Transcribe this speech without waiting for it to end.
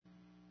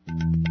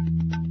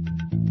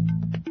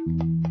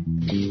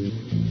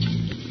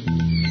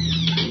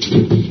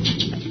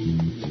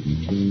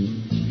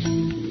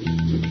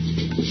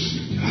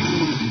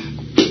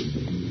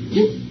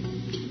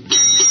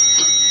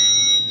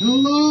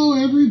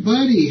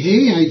everybody.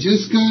 Hey, I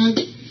just got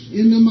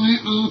into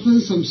my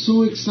office. I'm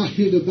so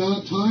excited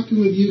about talking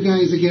with you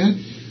guys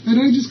again.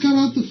 And I just got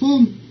off the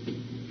phone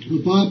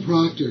with Bob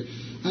Proctor.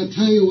 I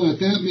tell you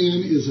what, that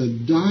man is a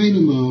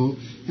dynamo,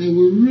 and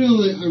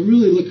I'm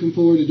really looking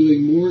forward to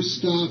doing more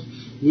stuff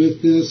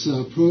with this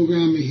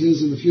program of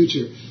his in the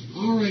future.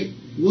 All right,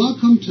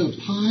 welcome to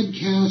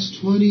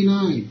Podcast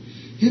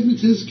 29.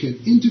 Hypnotists can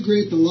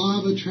integrate the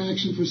law of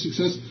attraction for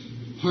success,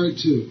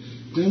 Part 2.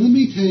 Now, let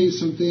me tell you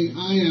something.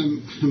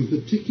 I'm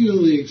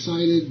particularly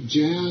excited,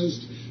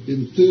 jazzed,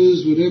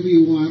 enthused, whatever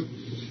you want,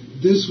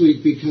 this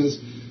week because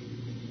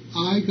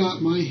I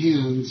got my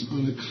hands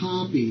on a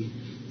copy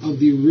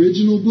of the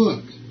original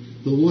book,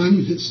 the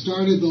one that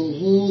started the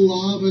whole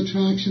law of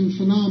attraction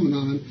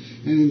phenomenon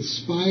and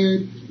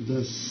inspired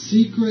the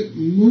secret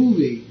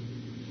movie.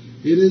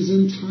 It is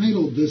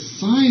entitled The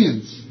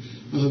Science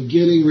of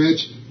Getting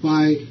Rich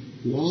by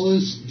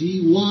Wallace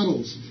D.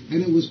 Wattles,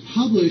 and it was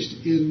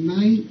published in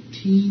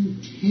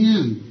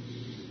 1910.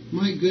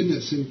 My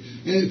goodness. And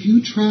if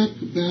you track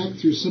back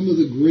through some of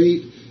the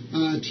great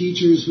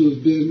teachers who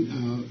have been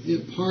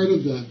part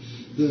of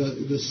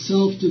the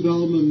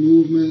self-development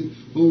movement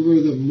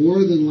over the more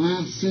than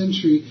last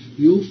century,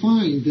 you'll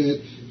find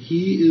that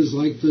he is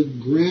like the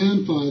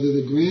grandfather,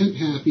 the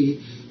grandpappy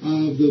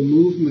of the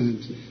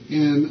movement.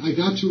 And I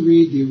got to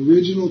read the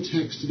original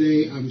text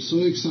today. I'm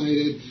so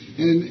excited.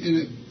 And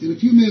in a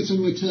few minutes, I'm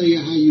going to tell you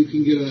how you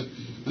can get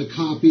a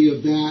copy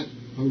of that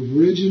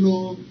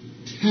original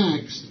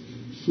text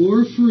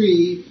for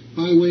free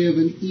by way of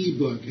an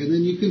ebook. And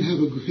then you can have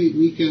a great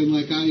weekend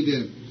like I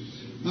did.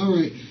 All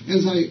right.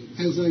 As I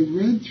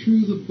read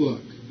through the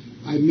book,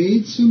 I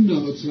made some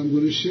notes that I'm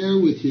going to share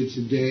with you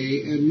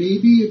today. And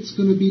maybe it's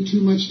going to be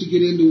too much to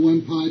get into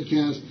one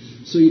podcast.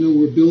 So,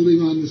 we're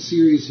building on the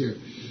series here.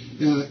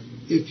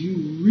 If you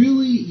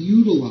really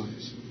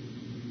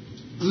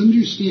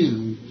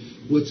understand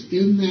what's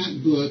in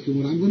that book and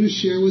what I'm going to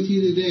share with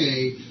you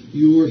today,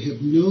 your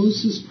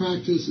hypnosis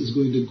practice is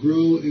going to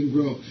grow and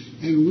grow.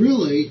 And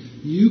really,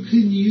 you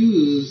can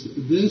use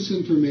this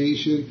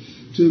information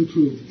to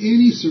improve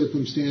any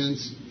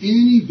circumstance,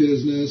 any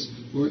business,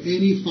 or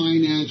any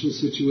financial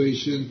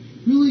situation.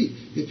 Really,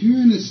 if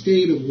you're in a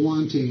state of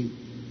wanting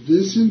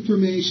this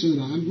information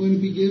that I'm going to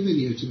be giving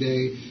you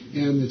today,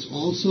 and it's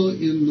also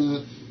in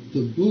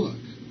the book,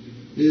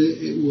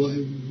 it will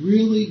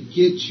really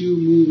get you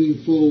moving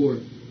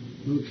forward.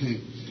 Okay.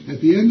 At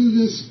the end of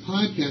this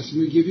podcast, I'm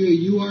going to give you a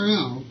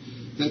URL.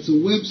 That's a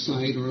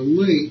website or a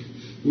link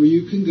where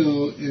you can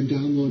go and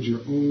download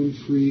your own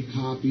free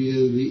copy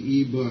of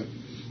the ebook.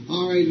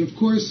 All right. And of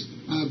course,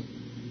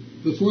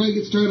 before I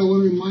get started, I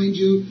want to remind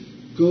you,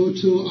 go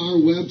to our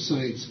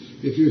websites.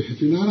 If you're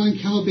not on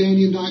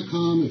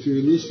calbanyan.com, if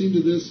you're listening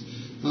to this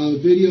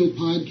video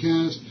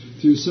podcast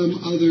through some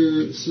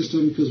other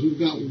system, because we've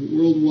got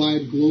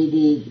worldwide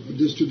global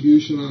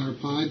distribution on our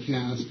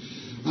podcast,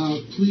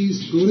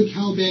 please go to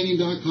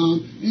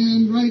calbanyan.com,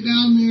 and right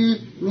down there,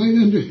 right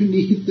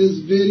underneath this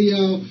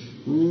video,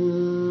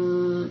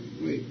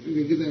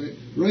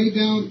 right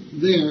down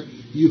there,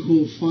 you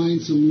will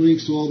find some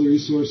links to all the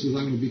resources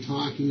I'm going to be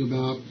talking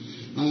about.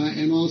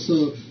 And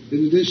also,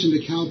 in addition to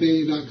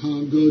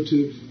calbanyan.com, go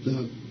to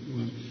the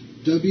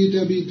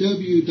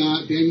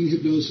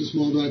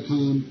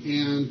www.banyanhypnosismall.com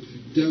and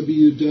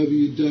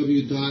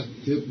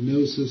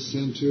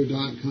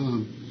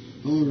www.hypnosiscenter.com.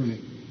 All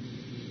right.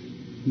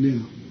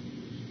 Now,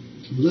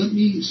 let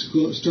me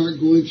start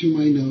going through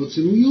my notes.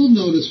 And you'll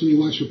notice when you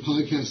watch your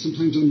podcast,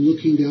 sometimes I'm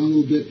looking down a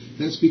little bit.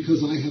 That's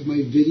because I have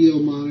my video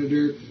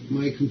monitor,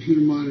 my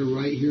computer monitor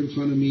right here in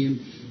front of me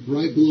and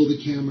right below the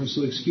camera.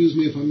 So excuse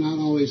me if I'm not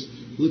always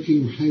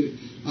looking right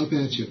up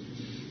at you.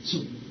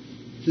 So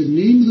the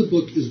name of the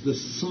book is The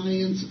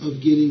Science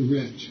of Getting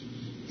Rich.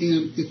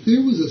 And if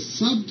there was a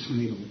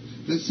subtitle,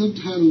 that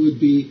subtitle would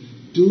be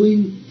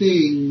Doing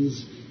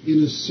Things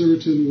in a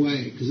Certain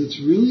Way. Because it's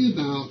really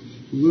about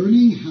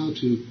learning how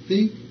to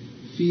think,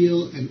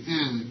 feel, and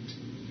act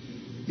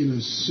in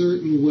a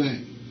certain way.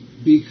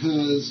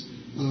 Because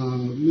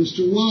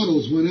Mr.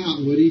 Wattles went out,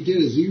 and what he did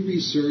is he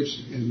researched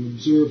and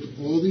observed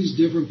all these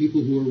different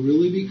people who were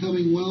really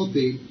becoming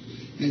wealthy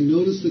and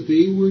noticed that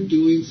they were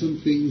doing some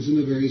things in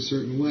a very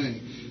certain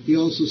way. He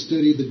also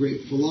studied the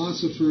great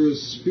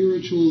philosophers,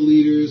 spiritual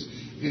leaders,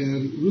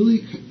 and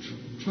really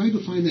tried to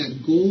find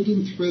that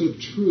golden thread of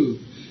truth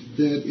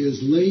that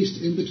is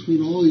laced in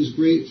between all these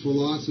great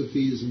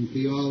philosophies and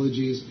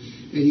theologies,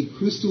 and he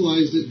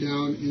crystallized it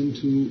down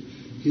into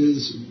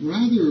his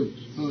rather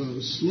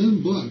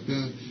slim book.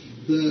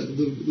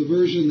 The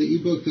version, the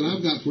ebook that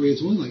I've got for you,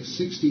 it's only like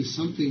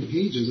 60-something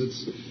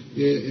pages.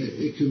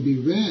 It can be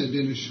read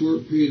in a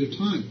short period of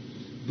time,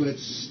 but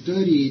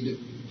studied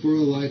for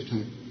a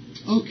lifetime.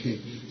 Okay,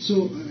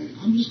 so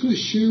I'm just going to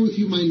share with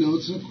you my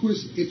notes. And of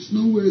course, it's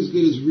nowhere as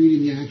good as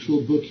reading the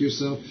actual book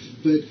yourself,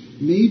 but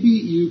maybe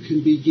you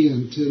can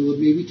begin to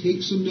maybe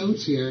take some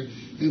notes here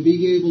and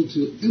be able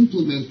to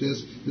implement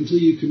this until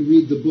you can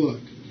read the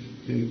book.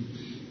 Okay.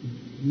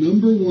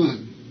 Number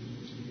 1,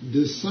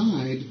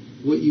 decide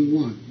what you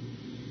want.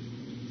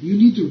 You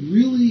need to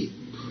really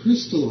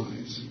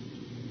crystallize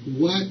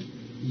what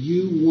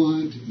you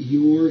want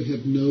your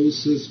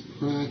hypnosis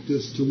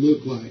practice to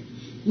look like.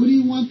 What do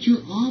you want your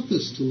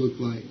office to look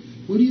like?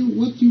 What do you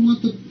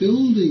want the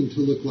building to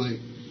look like?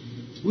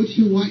 What do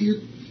you want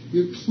your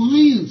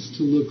clients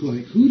to look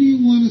like? Who do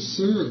you want to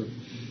serve?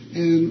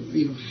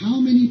 And how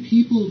many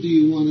people do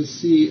you want to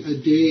see a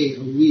day,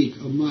 a week,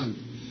 a month?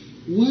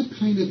 What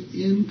kind of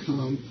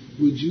income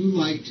would you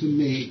like to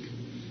make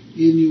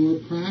in your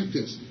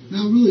practice?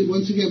 Now, really,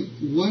 once again,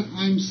 what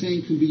I'm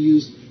saying can be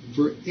used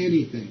for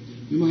anything.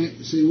 You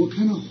might say, what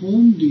kind of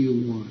home do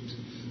you want?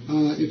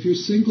 If you're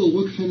single,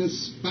 what kind of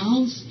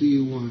spouse do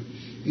you want?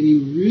 And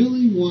you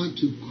really want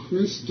to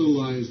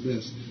crystallize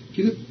this.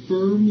 Get it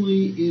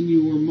firmly in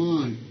your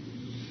mind.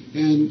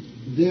 And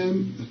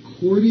then,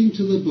 according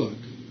to the book,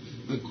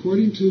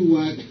 according to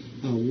what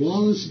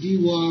Wallace D.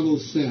 Waddell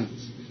says,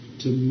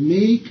 to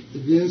make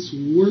this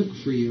work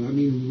for you,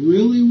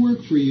 really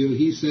work for you,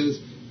 he says,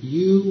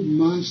 you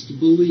must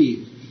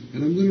believe.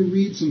 And I'm going to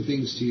read some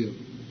things to you.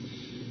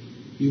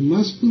 You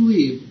must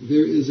believe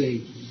there is a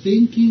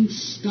thinking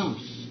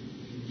stuff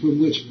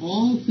from which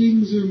all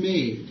things are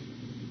made,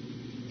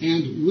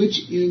 and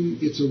which in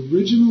its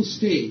original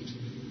state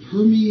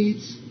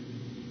permeates,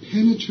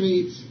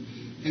 penetrates,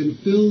 and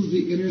fills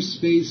the inner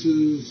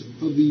spaces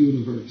of the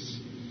universe.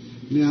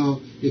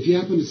 Now, if you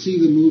happen to see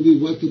the movie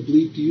What the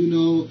Bleep Do You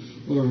Know,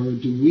 or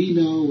Do We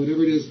Know,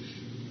 whatever it is,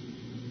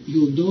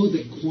 you'll know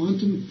that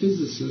quantum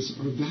physicists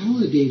are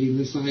validating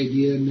this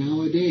idea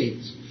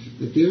nowadays,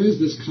 that there is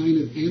this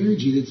kind of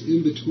energy that's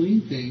in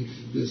between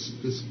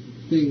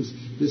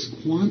this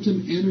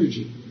quantum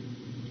energy.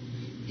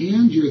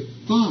 And your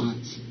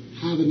thoughts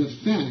have an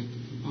effect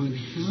on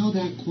how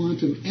that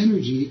quantum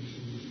energy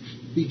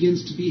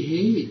begins to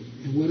behave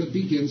and what it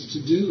begins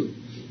to do.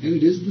 And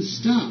it is the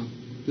stuff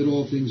that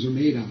all things are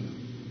made out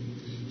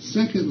of.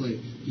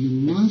 Secondly, you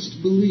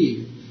must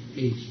believe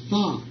a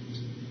thought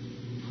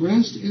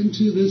pressed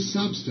into this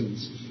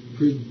substance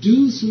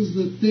produces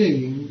the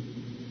thing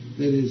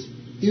that is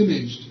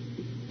imaged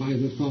by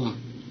the thought.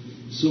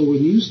 So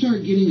when you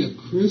start getting a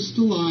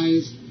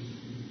crystallized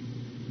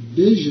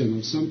vision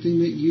of something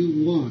that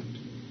you want,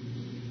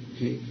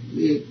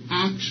 it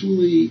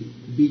actually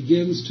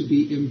begins to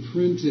be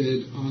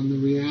imprinted on the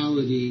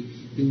reality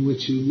in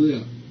which you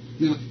live.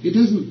 Now, it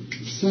doesn't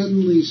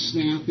suddenly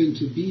snap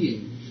into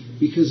being,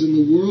 because in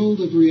the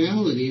world of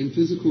reality, in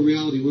physical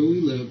reality where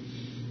we live,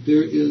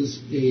 there is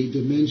a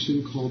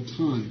dimension called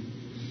time.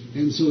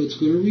 And so it's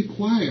going to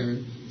require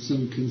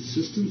some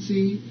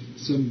consistency,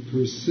 some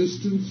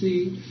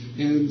persistency,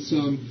 and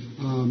some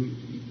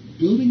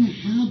building a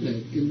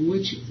habit in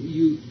which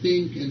you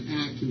think and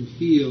act and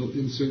feel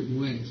in certain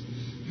ways.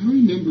 I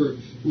remember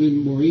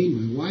when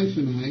Maureen, my wife,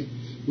 and I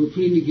were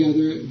putting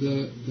together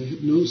the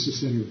Hypnosis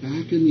Center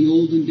back in the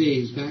olden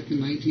days, back in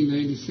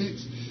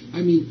 1996.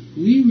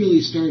 We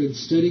really started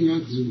studying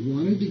around because we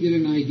wanted to get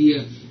an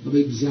idea of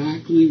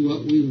exactly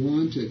what we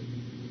wanted.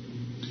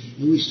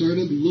 And we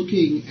started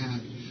looking at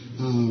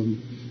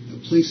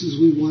places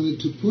we wanted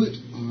to put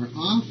our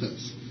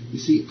office. You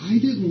see, I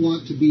didn't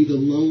want to be the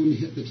lone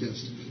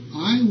hypnotist.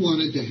 I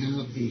wanted to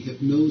have a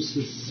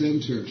hypnosis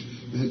center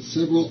that had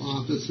several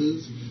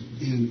offices,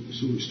 and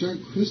so we start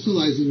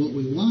crystallizing what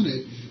we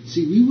wanted.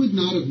 See, we would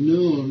not have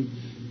known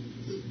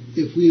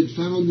if we had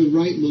found the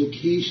right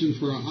location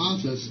for our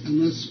office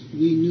unless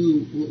we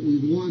knew what we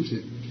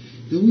wanted.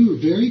 Then we were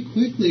very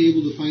quickly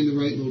able to find the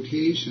right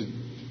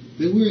location.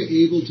 Then we were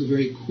able to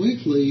very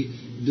quickly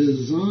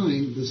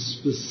design the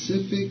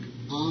specific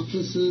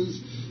offices.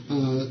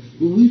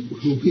 When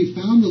we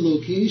found the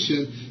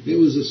location, it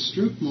was a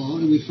strip mall,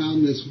 and we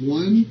found this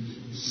one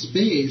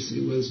space.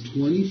 It was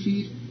 20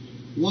 feet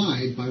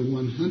wide by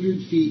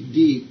 100 feet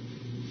deep,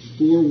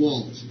 4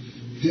 walls.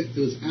 It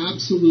was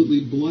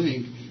absolutely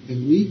blank,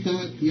 and we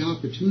got the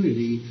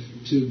opportunity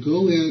to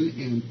go in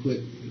and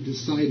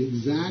decide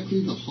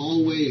exactly the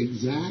hallway,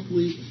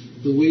 exactly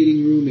the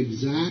waiting room,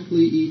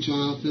 exactly each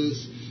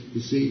office,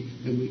 you see,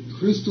 and we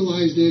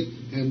crystallized it,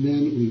 and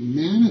then we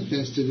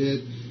manifested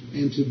it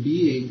into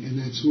being, and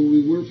that's where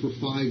we were for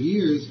 5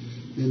 years.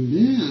 And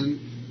then,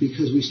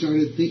 because we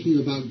started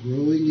thinking about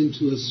growing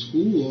into a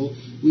school,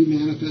 we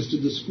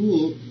manifested the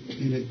school,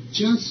 and it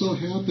just so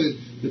happened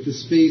that the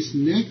space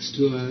next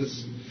to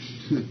us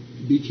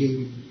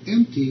became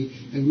empty,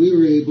 and we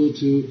were able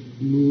to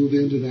move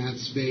into that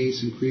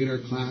space and create our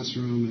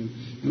classroom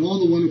and all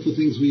the wonderful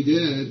things we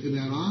did in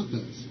that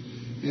office.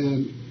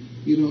 And,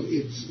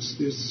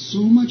 there's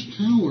so much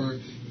power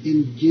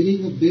in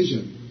getting a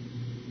vision.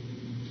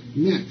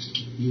 Next,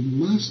 you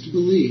must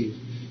believe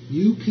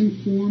you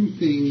can form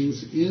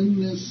things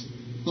in this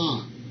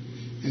thought.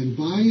 And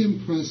by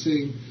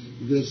impressing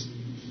this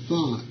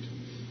thought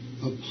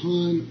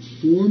upon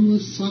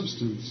formless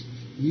substance,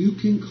 you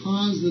can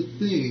cause the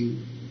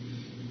thing,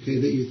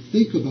 that you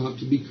think about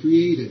to be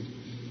created.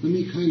 Let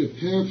me kind of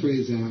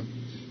paraphrase that.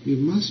 You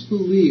must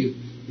believe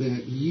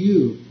that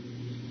you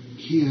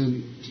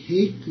can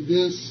take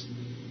these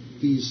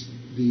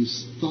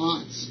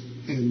thoughts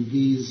and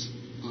these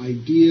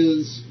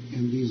ideas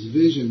and these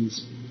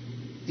visions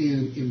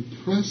and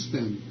impress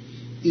them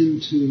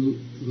into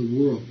the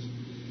world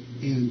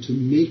and to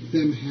make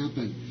them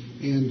happen.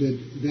 And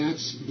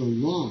that's the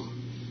law.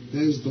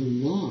 That is the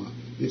law.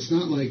 It's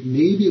not like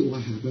maybe it will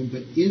happen,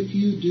 but if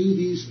you do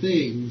these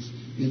things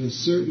in a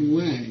certain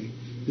way,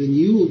 then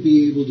you will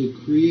be able to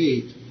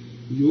create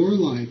your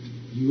life,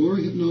 your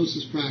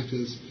hypnosis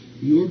practice,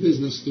 your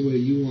business the way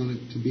you want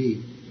it to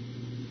be.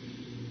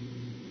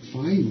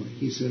 Finally,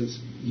 he says,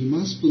 you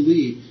must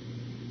believe,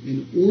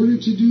 in order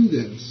to do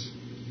this,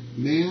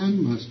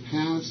 man must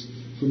pass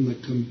from the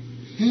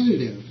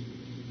competitive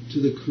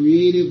to the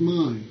creative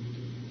mind.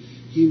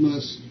 He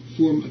must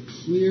form a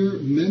clear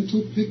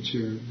mental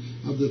picture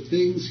of the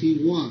things he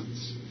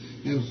wants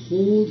and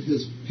hold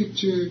his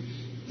picture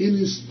in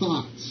his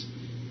thoughts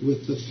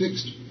with the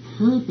fixed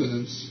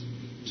purpose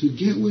to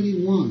get what he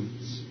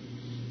wants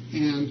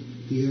and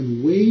the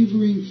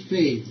unwavering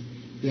faith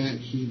that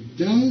he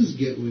does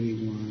get what he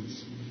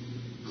wants,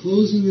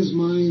 closing his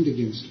mind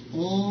against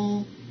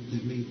all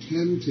that may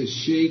tend to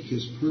shake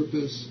his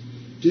purpose,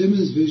 dim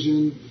his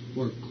vision,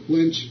 or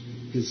quench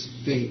his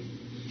faith.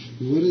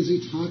 What is he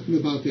talking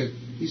about there?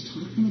 He's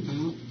talking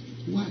about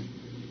what?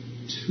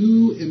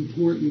 Two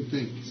important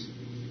things.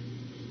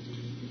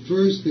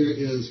 First, there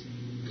is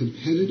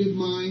competitive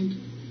mind,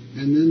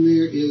 and then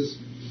there is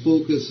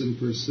focus and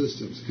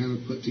persistence, kind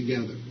of put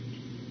together.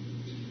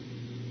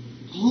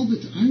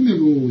 I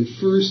remember when we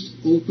first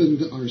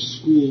opened our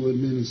school in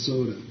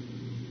Minnesota,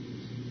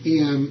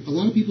 and a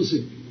lot of people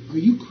said, "Are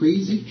you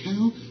crazy,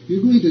 Cal?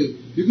 You're going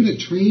to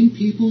train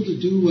people to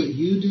do what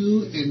you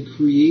do and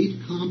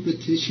create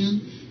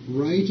competition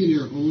right in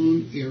your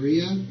own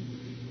area?"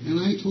 And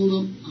I told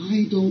them,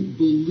 I don't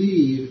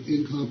believe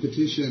in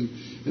competition,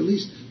 at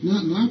least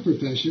not in our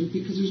profession,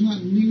 because there's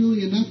not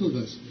nearly enough of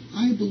us.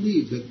 I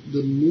believe that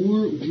the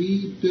more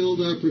we build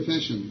our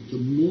profession, the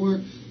more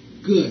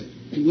good,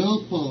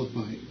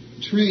 well-qualified,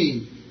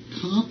 trained,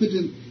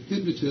 competent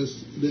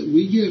hypnotists that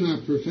we get in our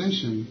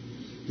profession,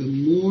 the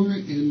more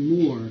and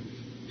more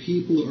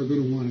people are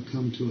going to want to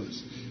come to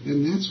us.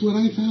 And that's what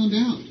I found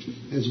out.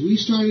 As we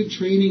started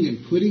training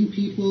and putting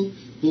people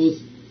both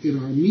in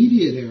our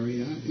immediate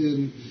area,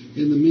 in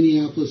the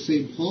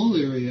Minneapolis-St. Paul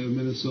area of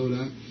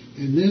Minnesota,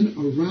 and then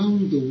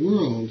around the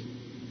world,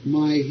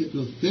 my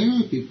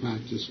hypnotherapy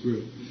practice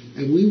grew.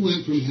 And we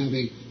went from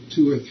having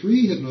 2 or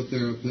 3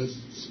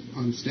 hypnotherapists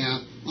on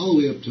staff all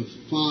the way up to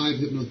 5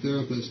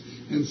 hypnotherapists,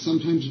 and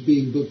sometimes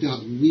being booked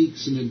out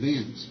weeks in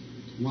advance.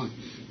 Why?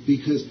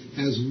 Because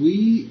as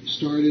we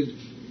started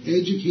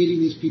educating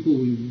these people,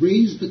 we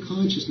raised the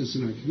consciousness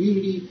in our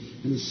community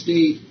and the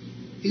state,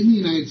 in the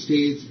United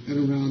States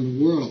and around the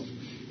world.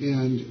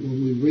 And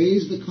when we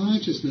raise the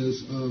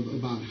consciousness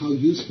about how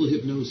useful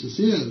hypnosis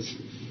is,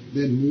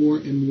 then more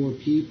and more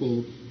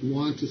people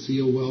want to see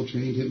a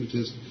well-trained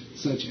hypnotist,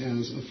 such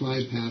as a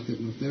 5-path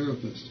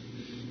hypnotherapist.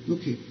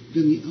 Okay,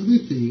 then the other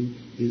thing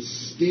is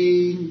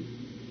staying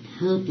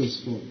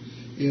purposeful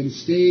and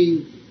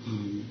staying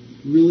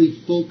really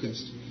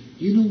focused.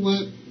 You know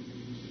what?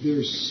 There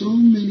are so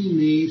many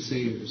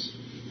naysayers.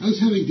 I was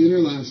having dinner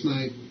last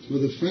night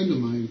with a friend of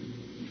mine,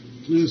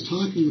 and I was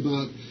talking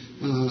about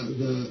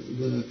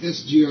the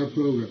SGR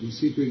program, the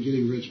Secret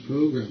Getting Rich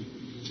program.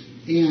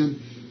 And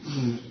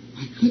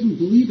I couldn't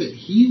believe it.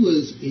 He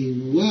was he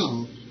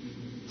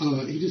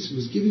just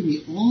was giving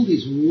me all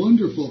these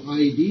wonderful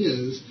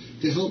ideas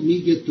to help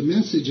me get the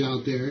message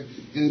out there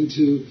and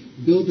to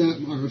build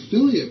out our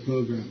affiliate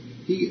program.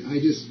 I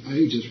just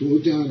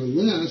wrote down a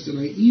list and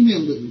I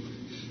emailed it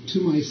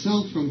to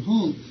myself from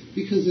home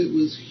because it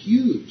was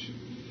huge.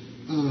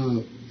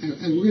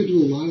 And we're going to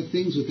do a lot of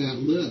things with that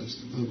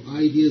list of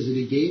ideas that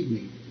he gave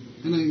me.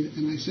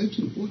 And I said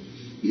to him, "Boy,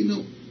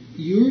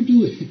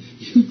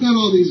 you've got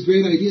all these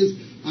great ideas.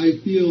 I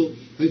feel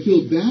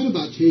bad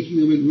about taking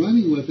them and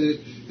running with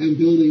it and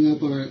building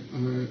up our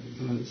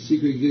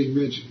Secret Getting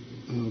Rich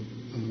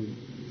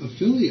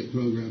affiliate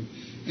program."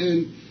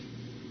 And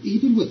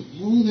even with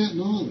all that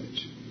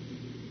knowledge,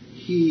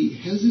 he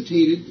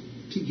hesitated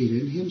to get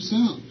in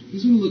himself.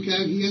 He's going to look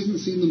at it. He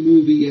hasn't seen the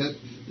movie yet,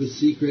 The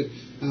Secret.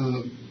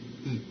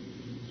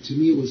 To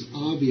me, it was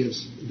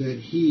obvious that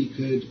he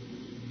could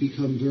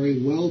become very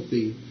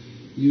wealthy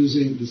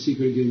using the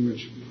Secret Getting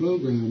Rich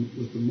program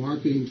with the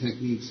marketing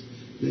techniques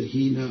that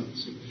he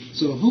knows.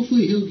 So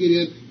hopefully he'll get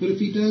in, but if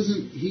he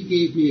doesn't, he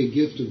gave me a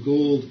gift of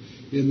gold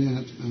in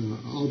that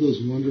all those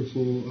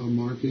wonderful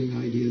marketing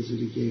ideas that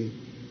he gave.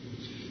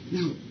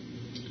 Now,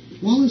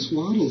 Wallace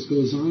Wattles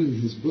goes on in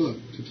his book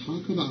to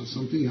talk about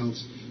something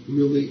else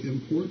really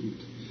important,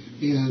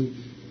 and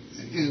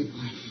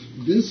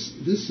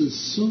this is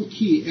so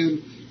key.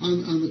 And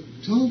on the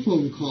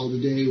telephone call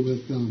today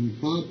with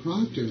Bob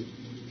Proctor,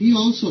 he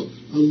also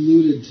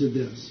alluded to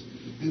this,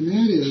 and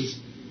that is,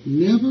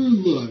 never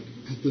look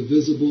at the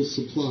visible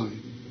supply.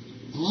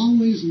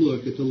 Always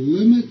look at the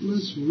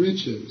limitless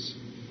riches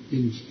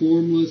in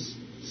formless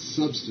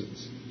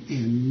substance,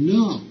 and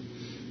know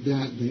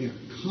that they are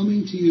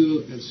coming to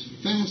you as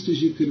fast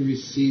as you can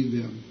receive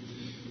them.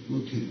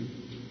 Okay.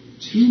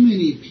 Too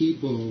many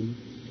people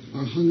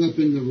are hung up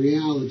in the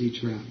reality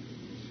trap.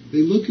 They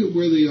look at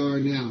where they are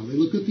now. They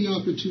look at the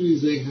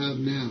opportunities they have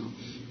now.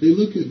 They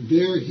look at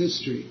their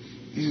history,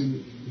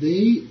 and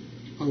they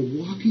are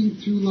walking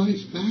through life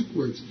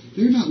backwards.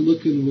 They're not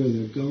looking where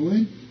they're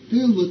going.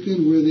 They're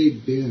looking where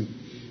they've been.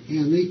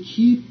 And they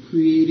keep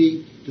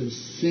creating the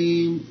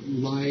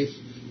same life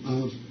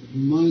of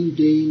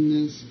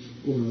mundaneness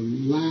or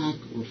lack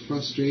or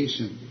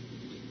frustration.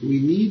 We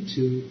need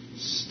to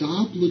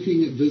stop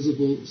looking at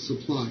visible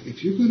supply.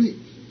 If you're going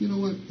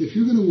to, if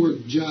you're going to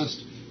work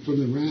just from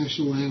the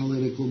rational,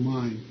 analytical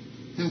mind,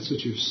 that's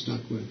what you're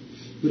stuck with.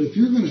 But if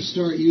you're going to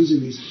start using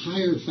these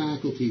higher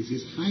faculties,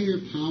 these higher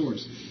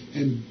powers,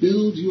 and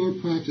build your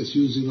practice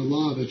using the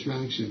law of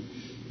attraction,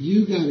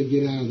 you got to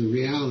get out of the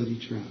reality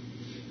trap.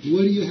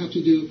 What do you have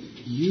to do?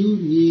 You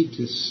need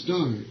to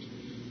start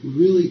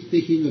really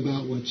thinking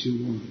about what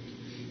you want.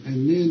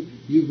 And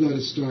then you've got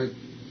to start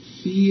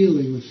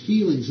feeling the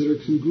feelings that are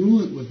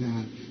congruent with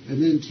that,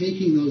 and then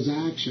taking those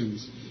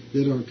actions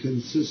that are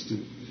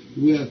consistent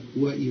with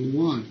what you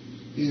want.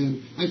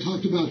 And I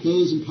talked about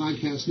those in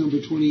podcast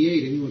number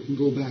 28. Anyone can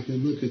go back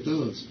and look at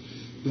those.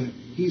 But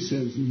he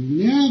says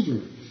never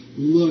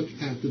look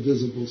at the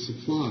visible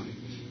supply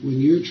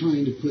when you're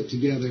trying to put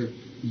together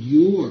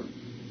your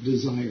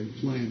desired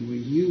plan,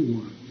 what you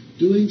want.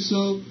 Doing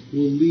so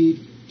will lead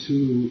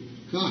to,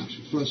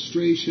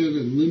 frustration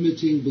and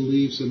limiting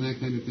beliefs and that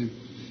kind of thing.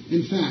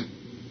 In fact,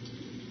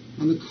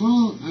 on the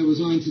call I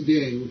was on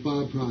today with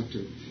Bob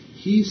Proctor,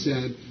 he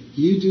said,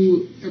 you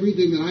do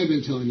everything that I've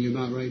been telling you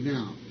about right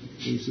now.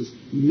 He says,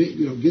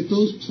 get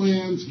those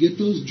plans, get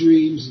those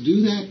dreams,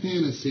 do that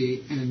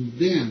fantasy, and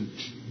then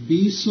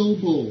be so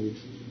bold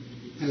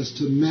as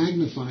to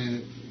magnify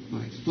it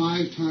by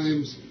 5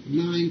 times,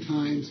 9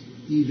 times,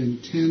 even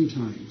 10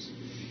 times.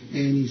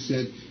 And he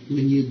said,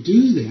 when you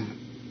do that,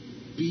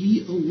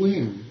 be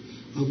aware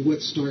of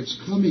what starts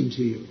coming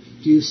to you.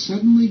 Do you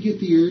suddenly get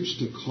the urge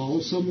to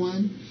call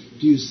someone?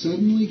 Do you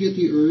suddenly get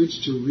the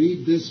urge to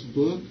read this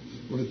book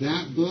or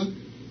that book?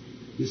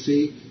 You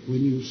see,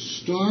 when you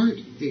start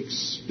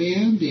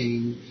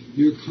expanding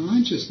your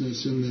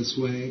consciousness in this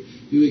way,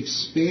 you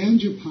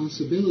expand your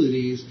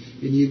possibilities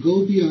and you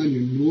go beyond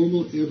your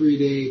normal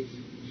everyday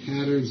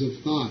patterns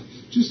of thought.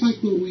 Just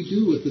like what we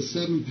do with the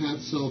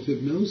 7-path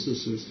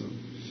self-hypnosis system.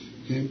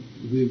 Okay?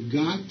 We've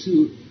got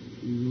to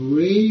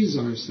raise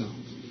ourselves.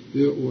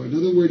 Or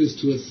another word is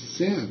to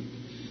ascend.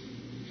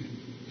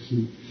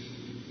 Okay.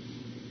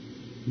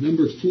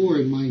 Number 4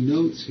 in my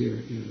notes here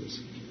is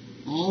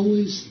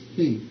always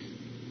think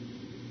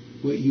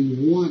what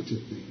you want to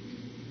think,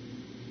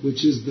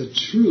 which is the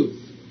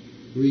truth,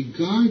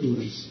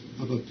 regardless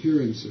of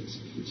appearances.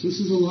 So this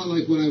is a lot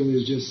like what I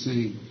was just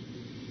saying.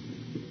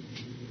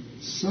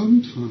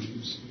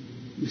 Sometimes,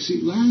 you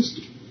see, last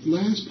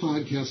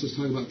podcast I was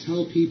talking about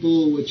tell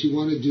people what you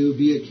want to do,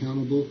 be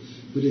accountable,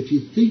 but if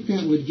you think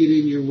that would get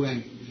in your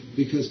way,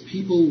 because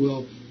people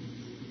will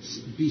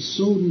be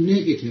so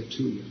negative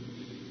to you,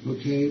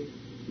 okay,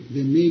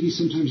 then maybe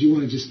sometimes you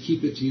want to just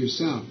keep it to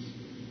yourself.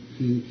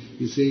 And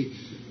you see,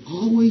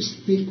 always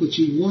think what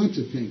you want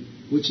to think,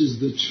 which is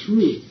the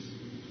truth,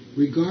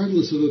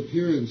 regardless of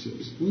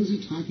appearances. What is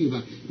he talking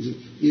about? He said,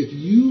 if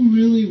you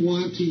really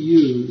want to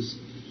use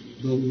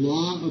the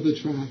law of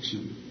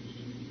attraction,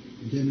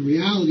 then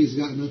reality's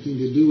got nothing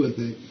to do with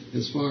it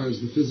as far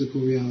as the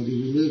physical reality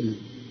we live in.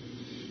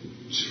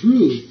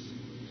 Truth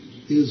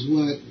is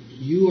what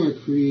you are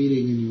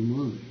creating in your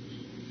mind.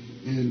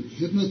 And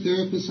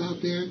hypnotherapists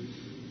out there,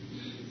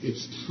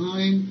 it's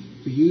time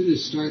for you to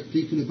start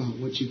thinking about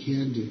what you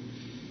can do.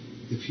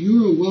 If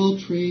you're a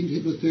well-trained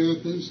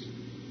hypnotherapist,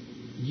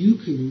 you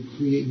can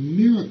create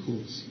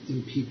miracles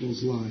in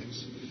people's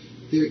lives.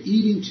 They're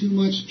eating too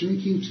much,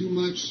 drinking too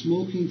much,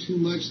 smoking too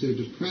much. They're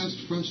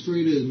depressed,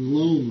 frustrated, and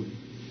lonely.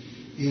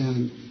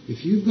 And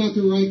if you've got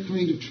the right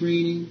kind of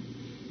training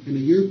and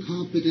you're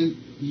competent,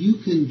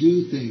 you can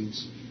do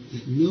things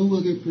that no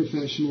other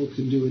professional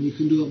can do. And you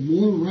can do it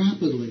more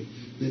rapidly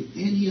than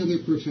any other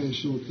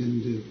professional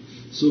can do.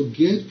 So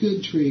get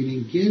good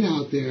training, get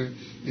out there,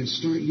 and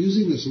start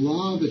using this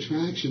law of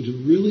attraction to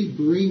really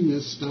bring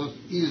this stuff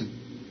in.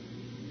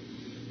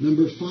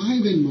 Number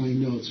 5 in my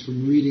notes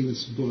from reading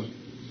this book.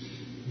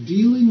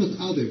 Dealing with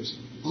others.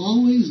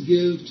 Always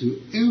give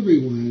to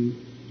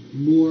everyone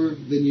more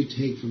than you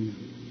take from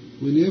them.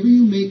 Whenever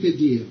you make a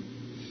deal,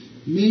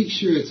 make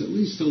sure it's at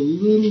least a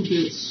little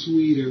bit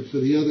sweeter for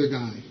the other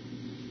guy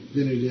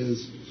than it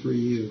is for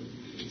you.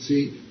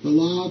 See, the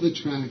law of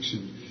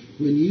attraction.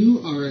 When you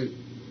are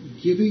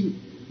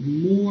giving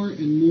more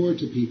and more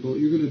to people,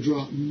 you're going to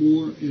draw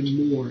more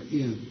and more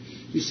in.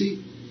 You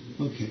see,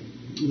 okay,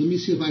 let me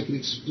see if I can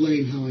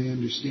explain how I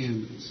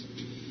understand this.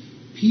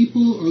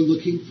 People are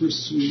looking for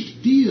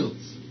sweet deals.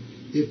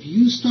 If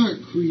you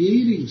start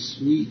creating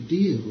sweet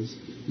deals,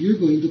 you're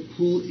going to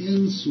pull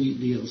in sweet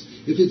deals.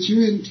 If it's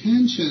your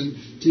intention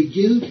to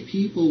give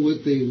people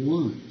what they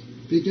want,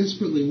 they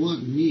desperately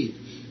want and need.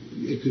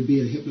 It could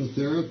be a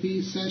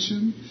hypnotherapy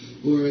session,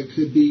 or it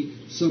could be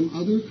some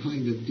other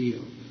kind of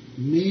deal.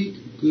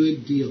 Make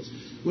good deals.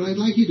 What I'd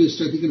like you to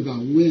start thinking about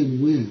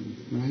win-win,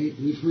 right?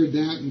 We've heard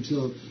that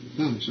until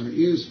gosh, our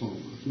ears fall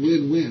off.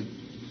 Win-win.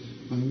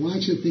 What I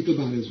want you to think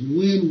about is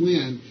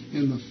win-win,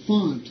 and the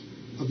font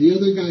of the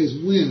other guy's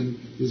win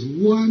is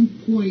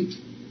 1 point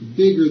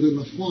bigger than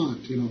the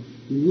font.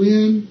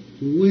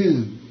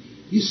 Win-win.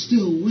 You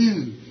still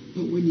win.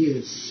 But when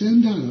you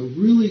send out a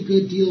really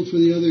good deal for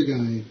the other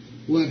guy,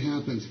 what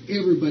happens?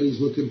 Everybody's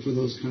looking for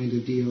those kind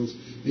of deals,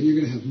 and you're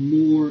going to have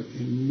more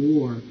and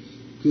more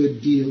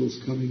good deals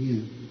coming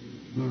in.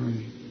 All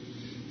right.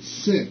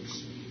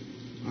 6.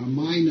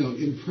 My note,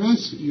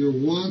 impress your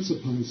wants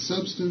upon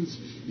substance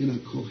in a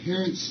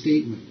coherent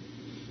statement.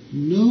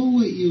 Know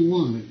what you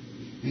want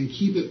and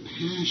keep it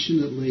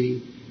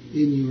passionately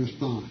in your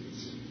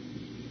thoughts.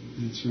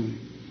 That's right.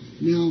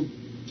 Now,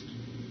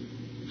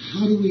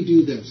 how do we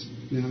do this?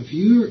 Now, if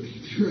you're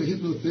a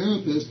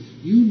hypnotherapist,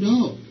 you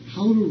know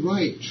how to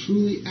write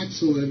truly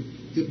excellent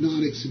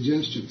hypnotic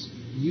suggestions.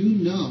 You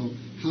know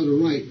how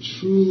to write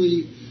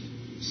truly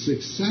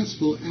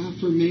successful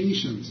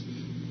affirmations.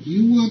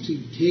 You want to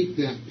take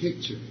that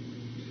picture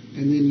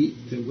and then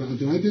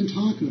that I've been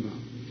talking about,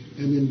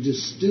 and then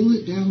distill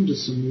it down to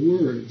some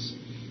words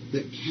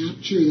that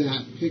capture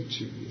that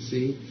picture, you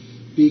see?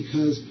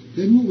 Because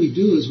then what we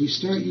do is we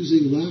start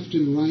using left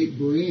and right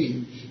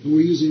brain, and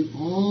we're using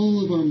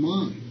all of our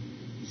mind.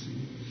 You see?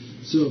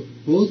 So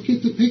both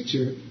get the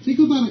picture. Think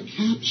about a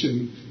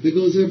caption that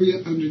goes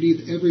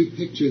underneath every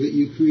picture that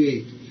you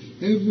create.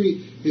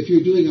 If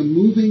you're doing a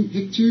moving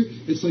picture,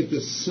 it's like the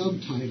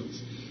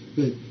subtitles.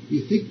 But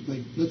you think,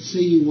 like, let's say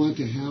you want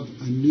to have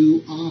a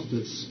new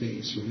office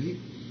space, right?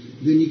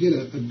 Then you get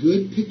a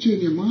good picture in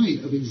your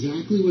mind of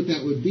exactly what that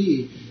would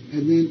be,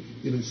 and then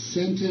in a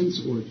sentence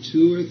or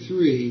 2 or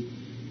 3,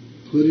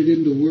 put it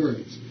into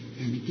words.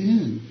 And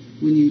then,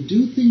 when you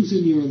do things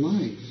in your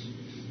life,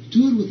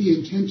 do it with the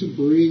intent to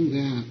bring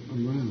that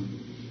around.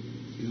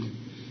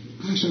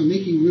 Gosh, I'm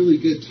making really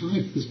good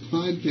time with this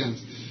podcast.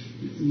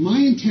 My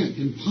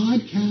intent in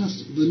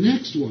podcast, the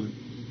next one,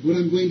 what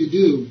I'm going to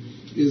do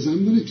is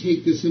I'm going to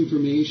take this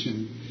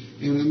information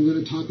and I'm going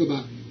to talk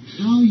about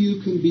how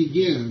you can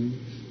begin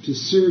to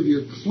serve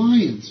your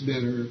clients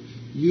better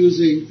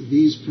using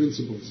these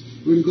principles.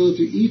 We're going to go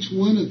through each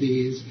one of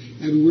these,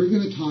 and we're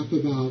going to talk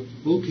about,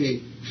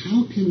 okay,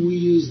 how can we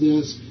use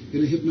this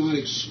in a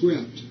hypnotic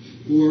script?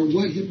 Or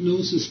what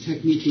hypnosis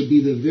technique would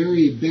be the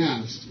very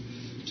best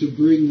to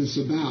bring this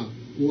about?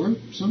 Or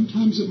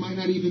sometimes it might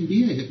not even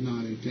be a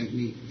hypnotic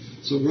technique.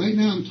 So right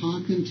now I'm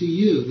talking to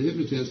you, the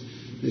hypnotist,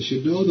 that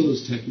should know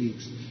those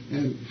techniques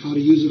and how to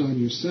use it on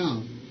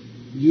yourself.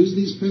 Use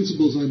these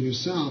principles on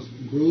yourself.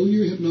 Grow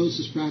your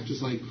hypnosis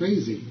practice like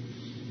crazy.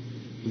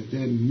 But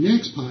then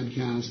next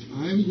podcast,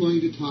 I'm going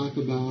to talk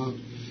about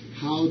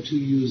how to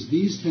use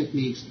these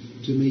techniques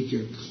to make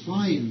your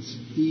clients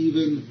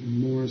even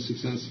more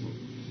successful.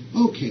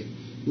 Okay,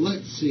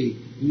 let's see.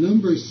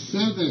 Number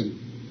 7.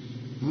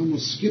 I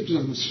almost skipped it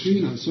on the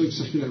screen. I was so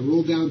excited I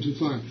rolled down too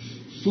far.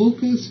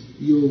 Focus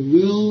your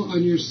will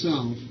on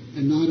yourself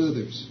and not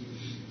others.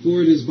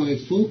 For it is by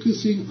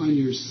focusing on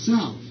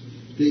yourself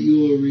that you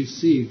will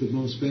receive the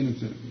most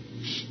benefit.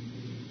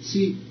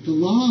 See, the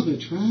law of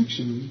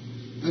attraction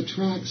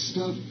attracts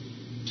stuff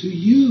to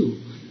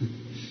you.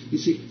 You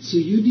see, so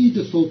you need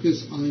to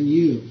focus on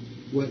you,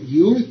 what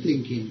you're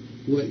thinking,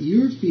 what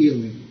you're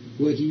feeling,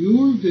 what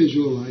you're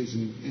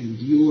visualizing, and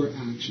your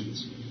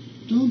actions.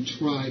 Don't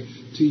try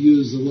to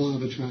use the law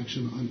of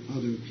attraction on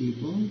other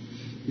people.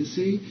 You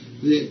see,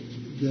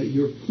 that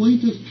your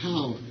point of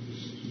power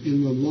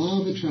in the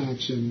law of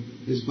attraction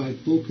is by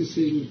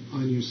focusing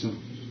on yourself.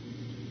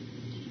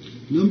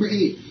 Number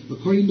 8,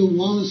 according to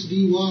Wallace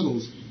D.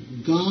 Wattles,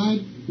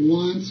 God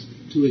wants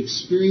to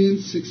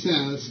experience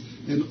success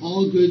and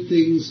all good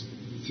things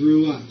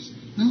through us.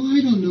 Now,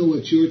 I don't know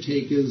what your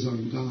take is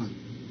on God,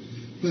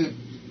 but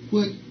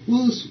what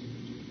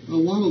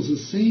Wattles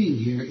is saying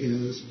here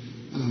is,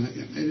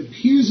 it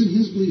appears in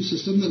his belief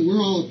system that we're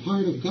all a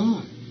part of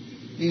God,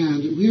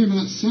 and we are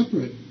not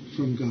separate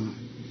from God.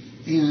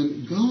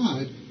 And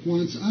God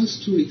wants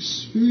us to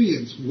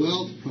experience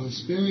wealth,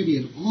 prosperity,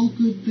 and all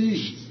good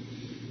things.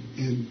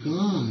 And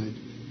God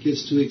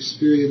gets to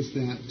experience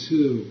that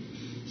too.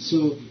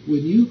 So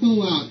when you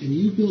go out and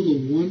you build a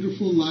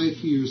wonderful life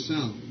for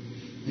yourself,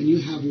 and you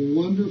have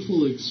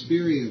wonderful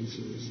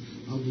experiences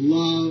of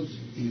love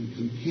and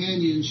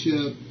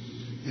companionship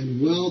and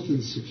wealth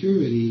and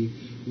security,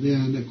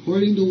 then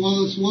according to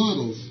Wallace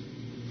Wattles,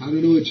 I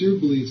don't know what your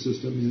belief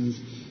system is,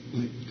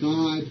 but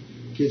God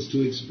gets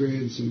to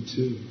experience them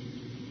too.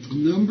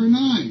 Number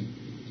 9,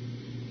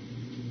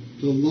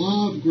 the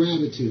law of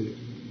gratitude.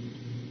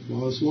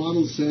 Wallace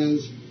Wattles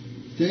says,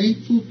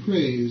 thankful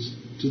praise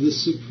to the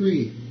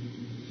Supreme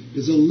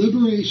is a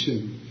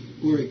liberation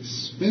or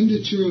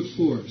expenditure of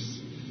force.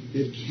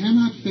 It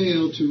cannot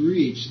fail to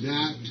reach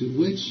that to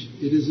which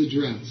it is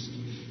addressed,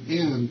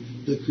 and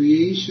the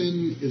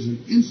creation is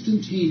an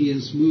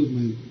instantaneous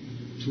movement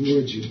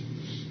towards you.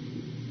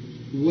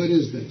 What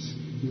is this?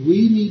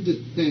 We need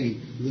to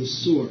thank the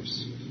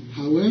source,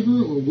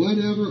 however or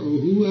whatever or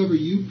whoever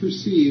you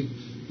perceive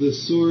the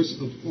source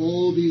of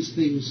all these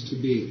things to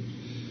be.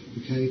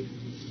 Okay?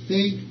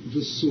 thank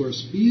the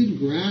source. Be in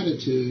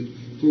gratitude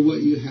for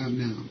what you have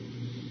now.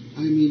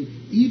 I mean,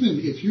 even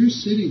if you're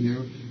sitting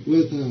there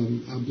with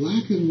a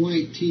black and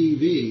white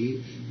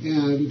TV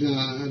and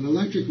an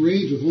electric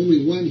range with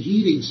only one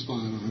heating spot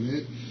on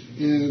it,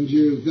 and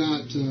you've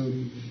got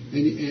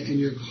and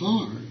your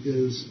car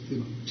is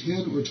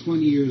 10 or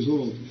 20 years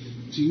old,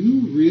 do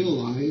you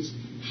realize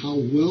how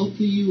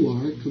wealthy you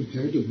are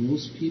compared to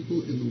most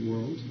people in the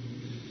world?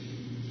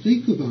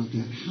 Think about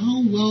that.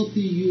 How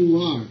wealthy you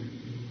are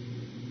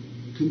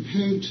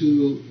compared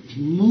to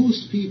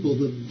most people,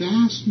 the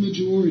vast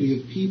majority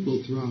of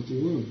people throughout the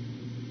world.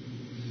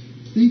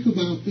 Think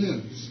about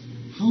this.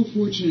 How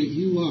fortunate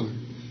you are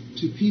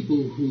to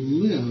people who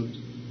lived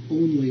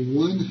only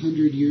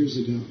 100 years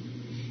ago,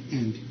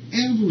 and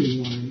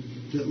everyone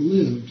that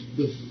lived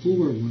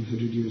before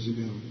 100 years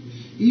ago.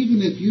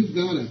 Even if you've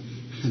got a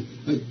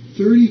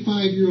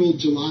 35-year-old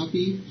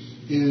jalopy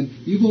and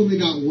you've only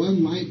got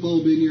one light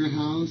bulb in your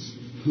house,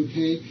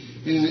 okay,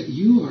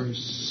 you are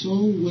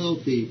so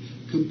wealthy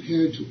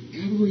compared to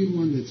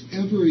everyone that's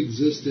ever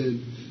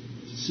existed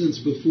since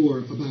before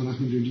about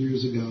 100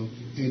 years ago,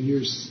 and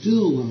you're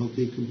still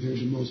wealthy compared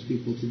to most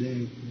people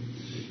today.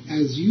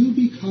 As you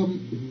become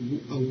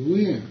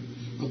aware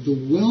of the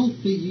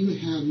wealth that you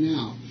have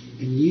now,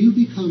 and you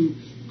become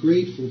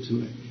grateful to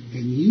it,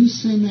 and you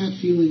send that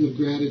feeling of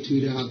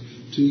gratitude out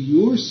to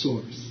your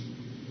source,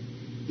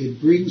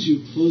 it brings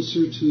you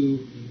closer to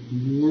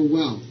more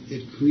wealth.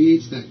 It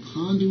creates that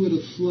conduit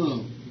of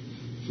flow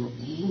for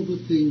all the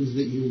things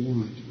that you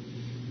want.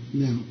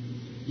 Now,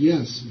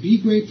 yes, be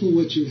grateful for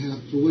what you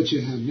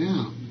have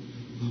now,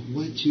 but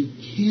what you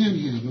can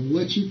have and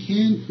what you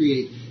can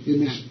create in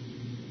that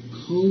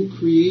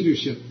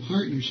co-creatorship,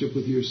 partnership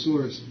with your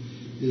source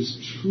is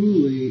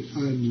truly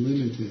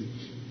unlimited.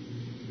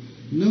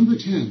 Number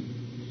 10,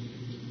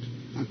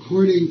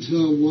 according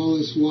to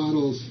Wallace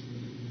Wattles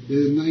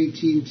in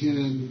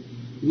 1910,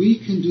 we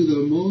can do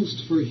the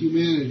most for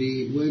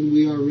humanity when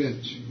we are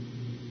rich.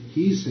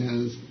 He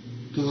says,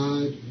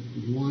 God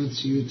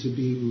wants you to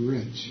be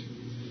rich.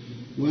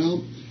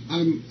 Well,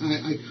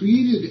 I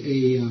created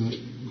a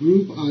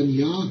group on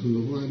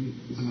Yahoo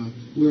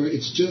where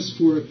it's just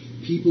for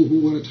people who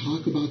want to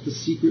talk about the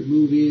secret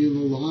movie and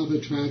the law of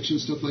attraction,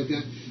 stuff like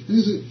that.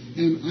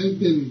 And I've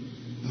been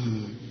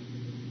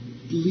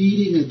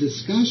leading a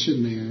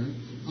discussion there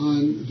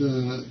on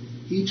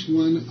each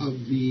one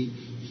of the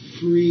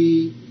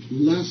free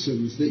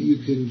lessons that you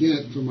can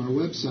get from our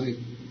website,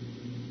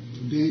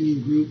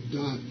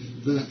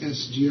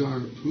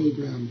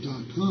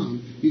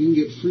 banyangroup.thesgrprogram.com. You can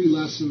get free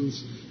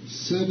lessons,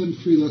 7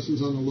 free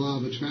lessons on the law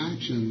of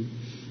attraction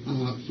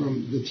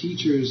from the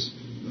teachers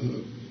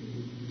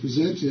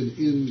presented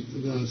in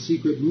the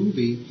secret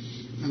movie.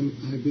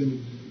 I've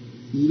been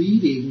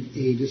leading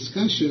a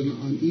discussion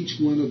on each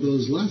one of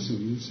those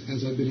lessons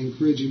as I've been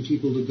encouraging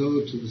people to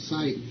go to the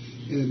site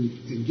and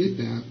get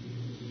that.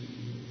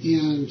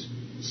 And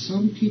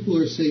some people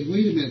are saying,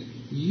 wait a minute,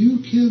 you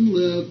can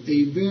live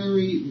a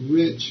very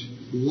rich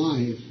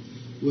life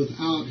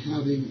without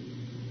having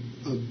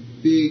a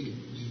big,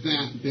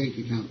 fat bank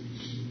account.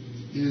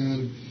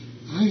 And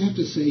I have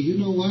to say, you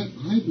know what?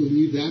 I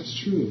believe that's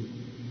true.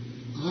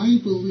 I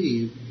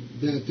believe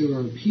that there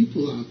are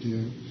people out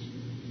there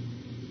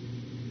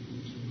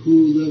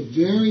who live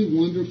very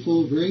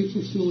wonderful, very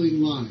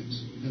fulfilling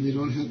lives, and they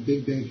don't have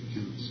big bank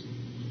accounts.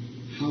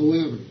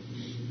 However,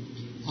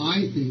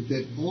 I think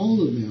that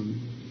all of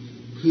them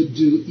could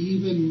do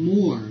even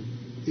more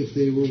if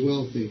they were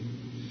wealthy.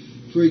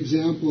 For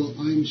example,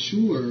 I'm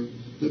sure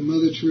that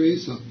Mother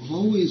Teresa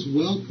always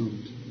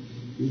welcomed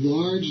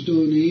large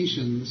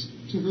donations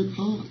to her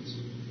cause.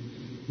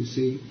 You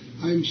see,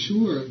 I'm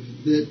sure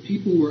that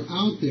people were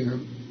out there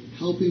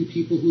helping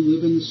people who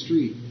live in the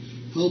street,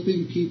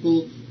 helping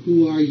people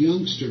who are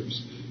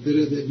youngsters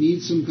that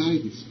need some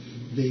guidance.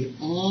 They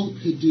all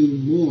could do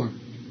more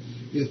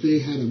if they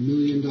had $1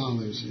 million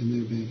in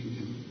their bank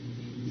account.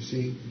 You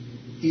see?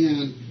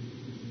 And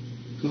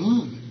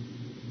God,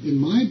 in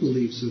my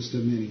belief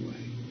system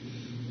anyway,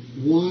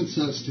 wants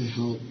us to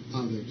help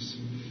others.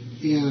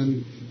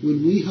 And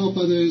when we help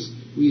others,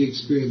 we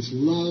experience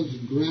love,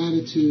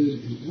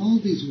 gratitude, and all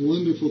these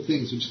wonderful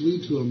things which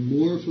lead to a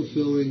more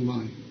fulfilling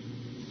life.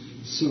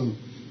 So,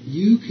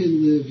 you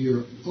can live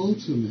your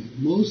ultimate,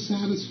 most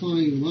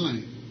satisfying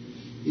life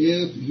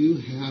if you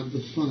have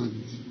the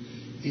funds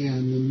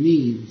and the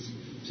means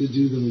to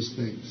do those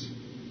things.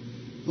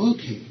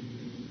 Okay,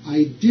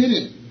 I did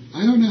it.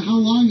 I don't know how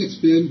long it's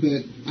been,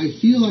 but I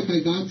feel like I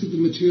got to the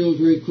material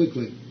very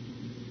quickly.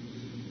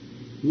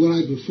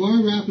 Before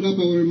I wrap it up,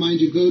 I want to remind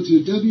you, go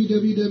to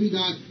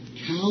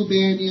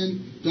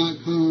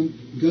www.calbanyan.com,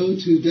 go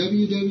to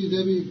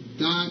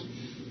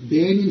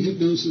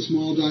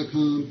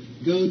www.banyanhypnosismall.com,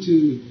 go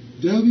to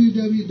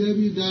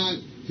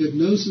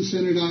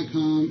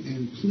www.hypnosiscenter.com,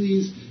 and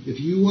please,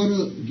 if you want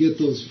to get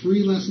those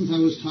free lessons I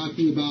was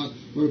talking about,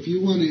 or if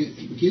you want to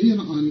get in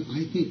on,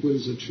 I think, what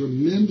is a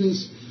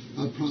tremendous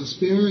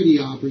prosperity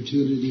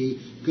opportunity,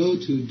 go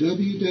to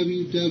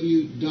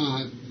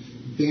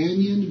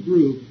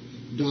www.banyangroup.com.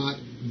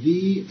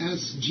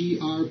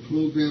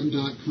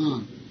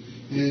 thesgrprogram.com.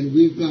 And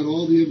we've got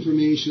all the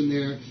information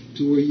there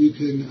to where you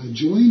can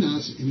join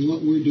us in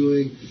what we're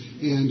doing.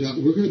 And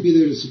we're going to be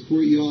there to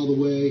support you all the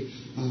way.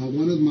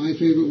 One of my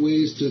favorite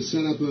ways to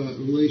set up a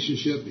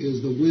relationship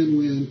is the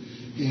win-win,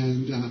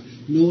 and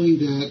knowing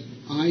that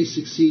I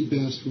succeed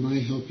best when I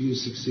help you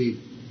succeed.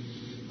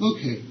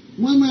 Okay,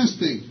 one last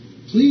thing.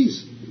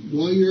 Please,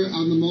 while you're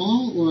on the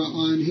mall or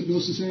on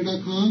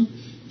hypnosiscenter.com,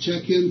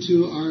 check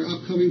into our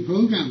upcoming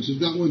programs. We've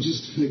got one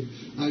just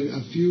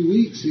a few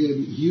weeks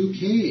in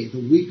UK, the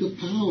Week of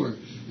Power.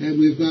 And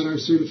we've got our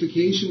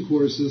certification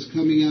courses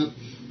coming up,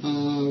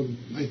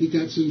 I think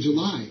that's in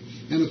July.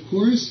 And of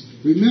course,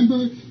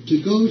 remember to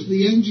go to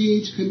the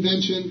NGH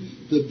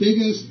convention, the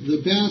biggest,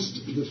 the best,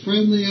 the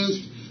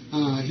friendliest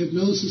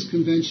hypnosis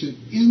convention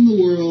in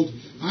the world.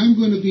 I'm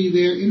going to be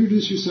there.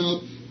 Introduce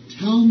yourself.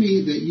 Tell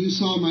me that you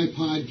saw my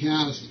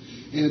podcast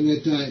and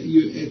that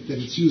that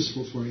it's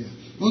useful for you.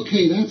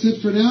 Okay, that's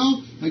it for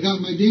now. I got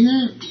my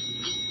dinger.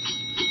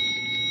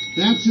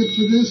 That's it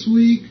for this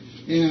week.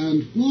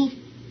 And, well,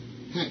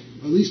 heck,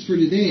 at least for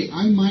today,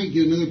 I might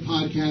get another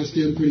podcast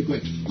in pretty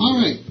quick. All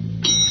right.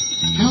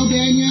 Cal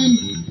Banyan,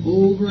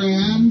 over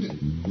and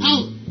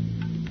out.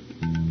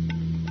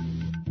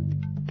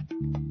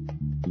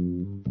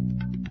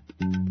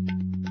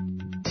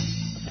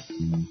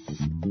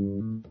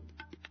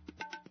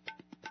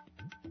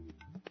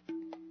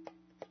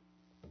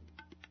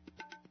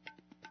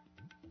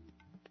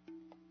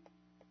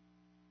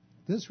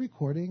 This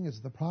recording is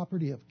the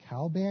property of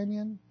Cal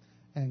Banyan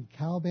and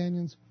Cal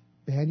Banyan's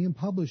Banyan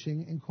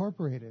Publishing,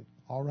 Incorporated.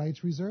 All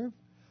rights reserved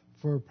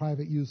for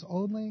private use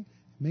only.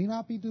 May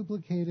not be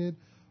duplicated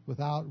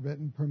without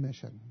written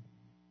permission.